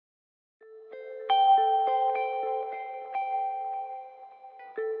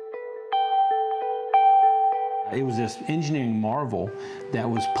It was this engineering marvel that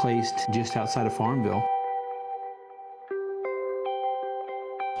was placed just outside of Farmville.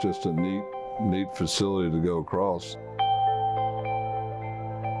 Just a neat facility to go across.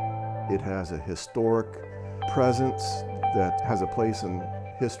 It has a historic presence that has a place in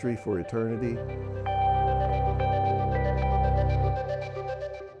history for eternity.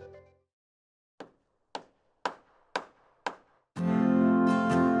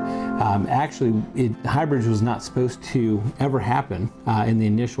 Actually, High Bridge was not supposed to ever happen in the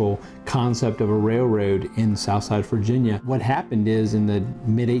initial concept of a railroad in Southside Virginia. What happened is in the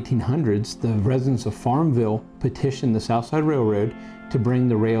mid-1800s, the residents of Farmville petitioned the Southside Railroad to bring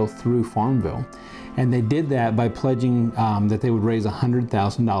the rail through Farmville. And they did that by pledging that they would raise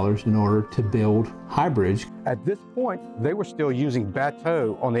 $100,000 in order to build High Bridge. At this point, they were still using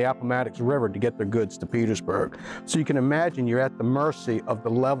bateaux on the Appomattox River to get their goods to Petersburg. So you can imagine you're at the mercy of the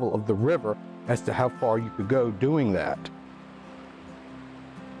level of the river as to how far you could go doing that.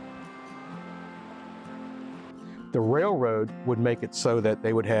 The railroad would make it so that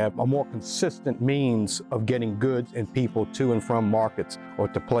they would have a more consistent means of getting goods and people to and from markets or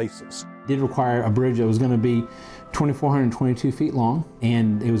to places. It did require a bridge that was going to be 2,422 feet long,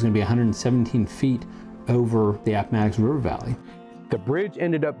 and it was going to be 117 feet over the Appomattox River Valley. The bridge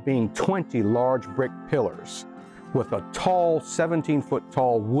ended up being 20 large brick pillars with a tall, 17-foot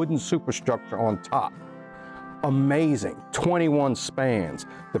tall wooden superstructure on top. Amazing, 21 spans.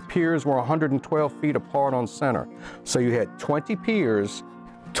 The piers were 112 feet apart on center. So you had 20 piers,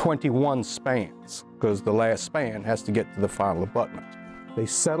 21 spans, because the last span has to get to the final abutment. They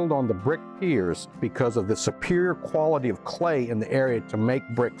settled on the brick piers because of the superior quality of clay in the area to make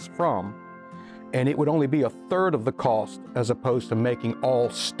bricks from, and it would only be a third of the cost as opposed to making all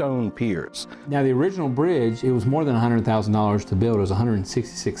stone piers. Now the original bridge, it was more than $100,000 to build. It was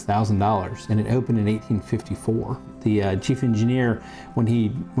 $166,000, and it opened in 1854. The chief engineer, when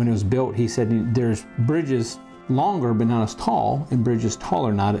it was built, he said there's bridges longer but not as tall, and bridges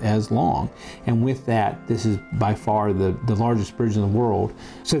taller not as long. And with that, this is by far the largest bridge in the world.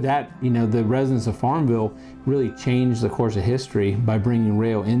 So that, the residents of Farmville really changed the course of history by bringing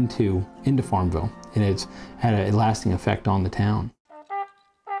rail into Farmville, and it's had a lasting effect on the town.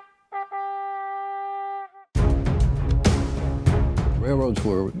 Railroads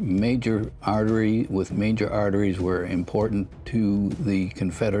were major artery, with major arteries were important to the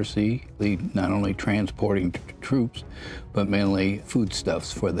Confederacy, not only transporting troops, but mainly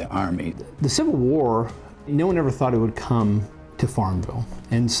foodstuffs for the Army. The Civil War, no one ever thought it would come to Farmville.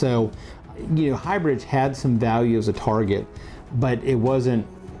 And so, High Bridge had some value as a target, but it was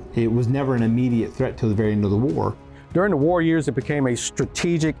never an immediate threat till the very end of the war. During the war years, it became a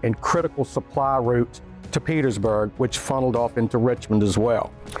strategic and critical supply route to Petersburg, which funneled off into Richmond as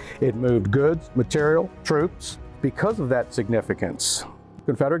well. It moved goods, material, troops. Because of that significance, the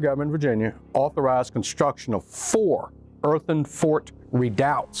Confederate government of Virginia authorized construction of 4 earthen fort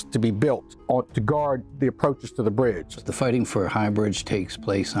redoubts to be built to guard the approaches to the bridge. The fighting for High Bridge takes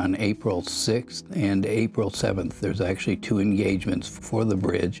place on April 6th and April 7th. There's actually 2 engagements for the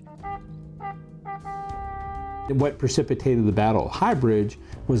bridge. What precipitated the Battle of High Bridge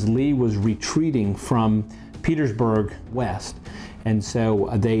was Lee was retreating from Petersburg west, and so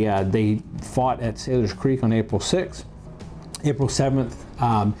they fought at Sailor's Creek on April 6th. April 7th,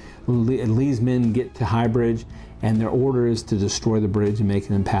 Lee's men get to High Bridge, and their order is to destroy the bridge and make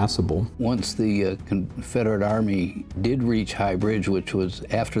it impassable. Once the Confederate Army did reach High Bridge, which was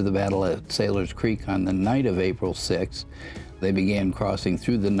after the battle at Sailor's Creek on the night of April 6th, they began crossing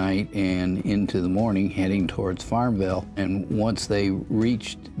through the night and into the morning, heading towards Farmville. And once they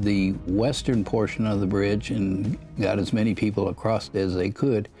reached the western portion of the bridge and got as many people across as they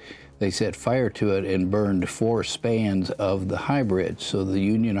could, they set fire to it and burned 4 spans of the High Bridge. So the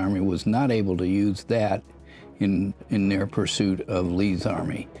Union Army was not able to use that in their pursuit of Lee's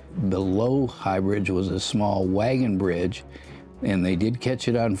army. Below High Bridge was a small wagon bridge, and they did catch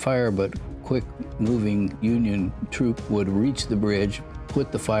it on fire, but quick-moving Union troop would reach the bridge,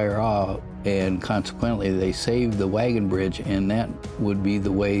 put the fire out, and consequently they saved the wagon bridge, and that would be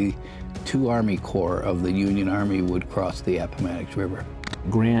the way 2 Army Corps of the Union Army would cross the Appomattox River.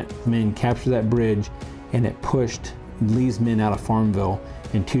 Grant's men captured that bridge, and it pushed Lee's men out of Farmville,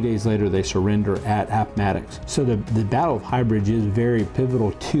 and 2 days later they surrender at Appomattox. So the Battle of High Bridge is very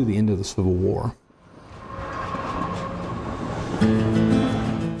pivotal to the end of the Civil War.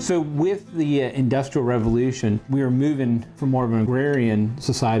 So with the Industrial Revolution, we were moving from more of an agrarian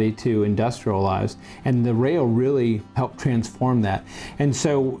society to industrialized, and the rail really helped transform that. And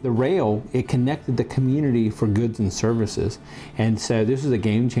so the rail, it connected the community for goods and services. And so this is a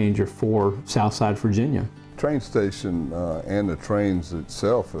game changer for Southside Virginia. train station and the trains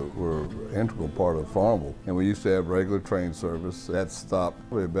itself were an integral part of Farmville. And we used to have regular train service. That stopped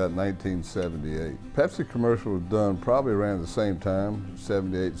probably about 1978. Pepsi commercial was done probably around the same time,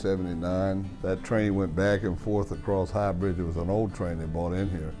 78, 79. That train went back and forth across High Bridge. It was an old train they brought in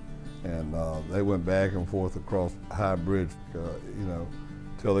here. And they went back and forth across High Bridge, you know,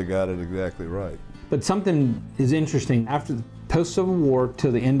 till they got it exactly right. But something is interesting. After the post-Civil War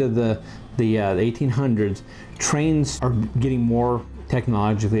to the end of the 1800s, trains are getting more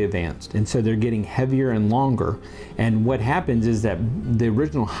technologically advanced, and so they're getting heavier and longer. And what happens is that the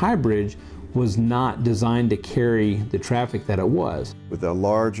original High Bridge was not designed to carry the traffic that it was. With the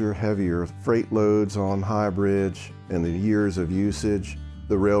larger, heavier freight loads on High Bridge and the years of usage,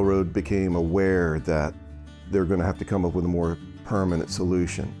 the railroad became aware that they're going to have to come up with a more permanent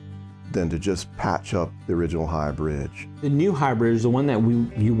solution than to just patch up the original High Bridge. The new High Bridge, the one that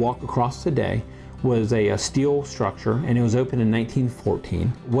you walk across today, was a steel structure, and it was opened in 1914.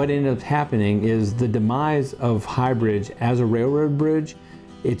 What ended up happening is the demise of High Bridge as a railroad bridge.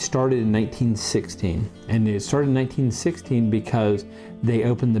 It started in 1916, and it started in 1916 because they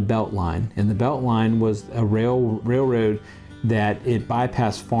opened the Belt Line, and the Belt Line was a railroad that it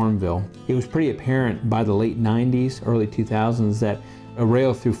bypassed Farmville. It was pretty apparent by the late 90s, early 2000s that a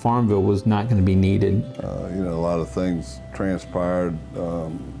rail through Farmville was not going to be needed. You know, a lot of things transpired,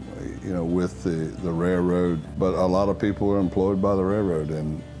 you know, with the railroad, but a lot of people are employed by the railroad,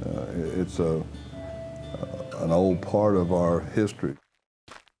 and it's an old part of our history.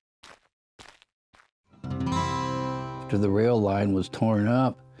 After the rail line was torn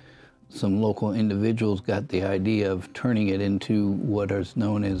up, some local individuals got the idea of turning it into what is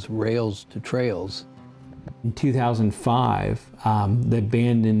known as rails to trails. In 2005, the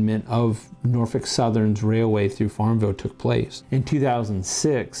abandonment of Norfolk Southern's railway through Farmville took place. In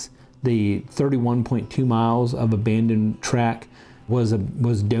 2006, the 31.2 miles of abandoned track was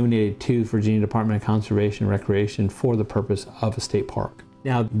donated to Virginia Department of Conservation and Recreation for the purpose of a state park.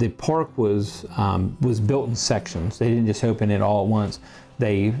 Now, the park was built in sections. They didn't just open it all at once.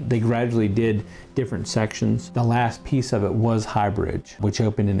 They gradually did different sections. The last piece of it was High Bridge, which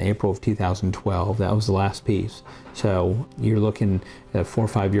opened in April of 2012. That was the last piece. So you're looking at a 4 or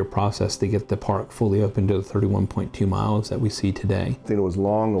 5 year process to get the park fully open to the 31.2 miles that we see today. I think it was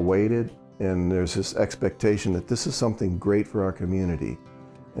long awaited, and there's this expectation that this is something great for our community,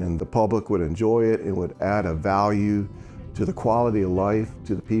 and the public would enjoy it and would add a value to the quality of life,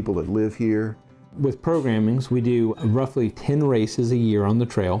 to the people that live here. With programmings, we do roughly 10 races a year on the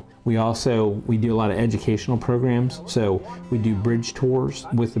trail. We do a lot of educational programs. So we do bridge tours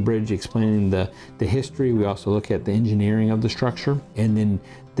with the bridge, explaining the history. We also look at the engineering of the structure. And then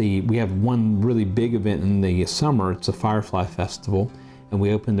we have one really big event in the summer. It's a Firefly Festival. And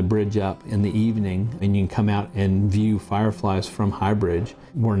we open the bridge up in the evening, and you can come out and view fireflies from High Bridge.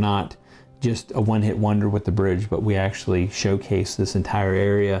 We're not just a one-hit wonder with the bridge, but we actually showcase this entire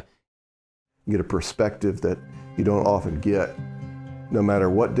area. You get a perspective that you don't often get. No matter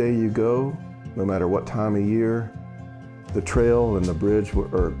what day you go, no matter what time of year, the trail and the bridge,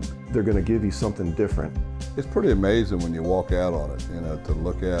 they're going to give you something different. It's pretty amazing when you walk out on it, you know, to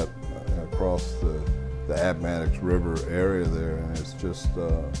look at across the Appomattox River area there, and it's just,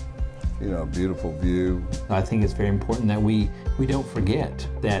 you know, a beautiful view. I think it's very important that we don't forget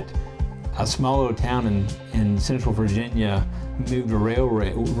that a small little town in central Virginia moved a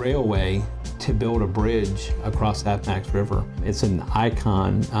railway to build a bridge across the Appomattox River. It's an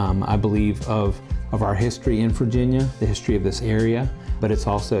icon, I believe, of our history in Virginia, the history of this area, but it's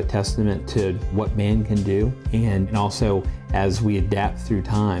also a testament to what man can do, and also as we adapt through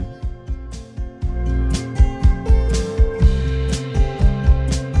time.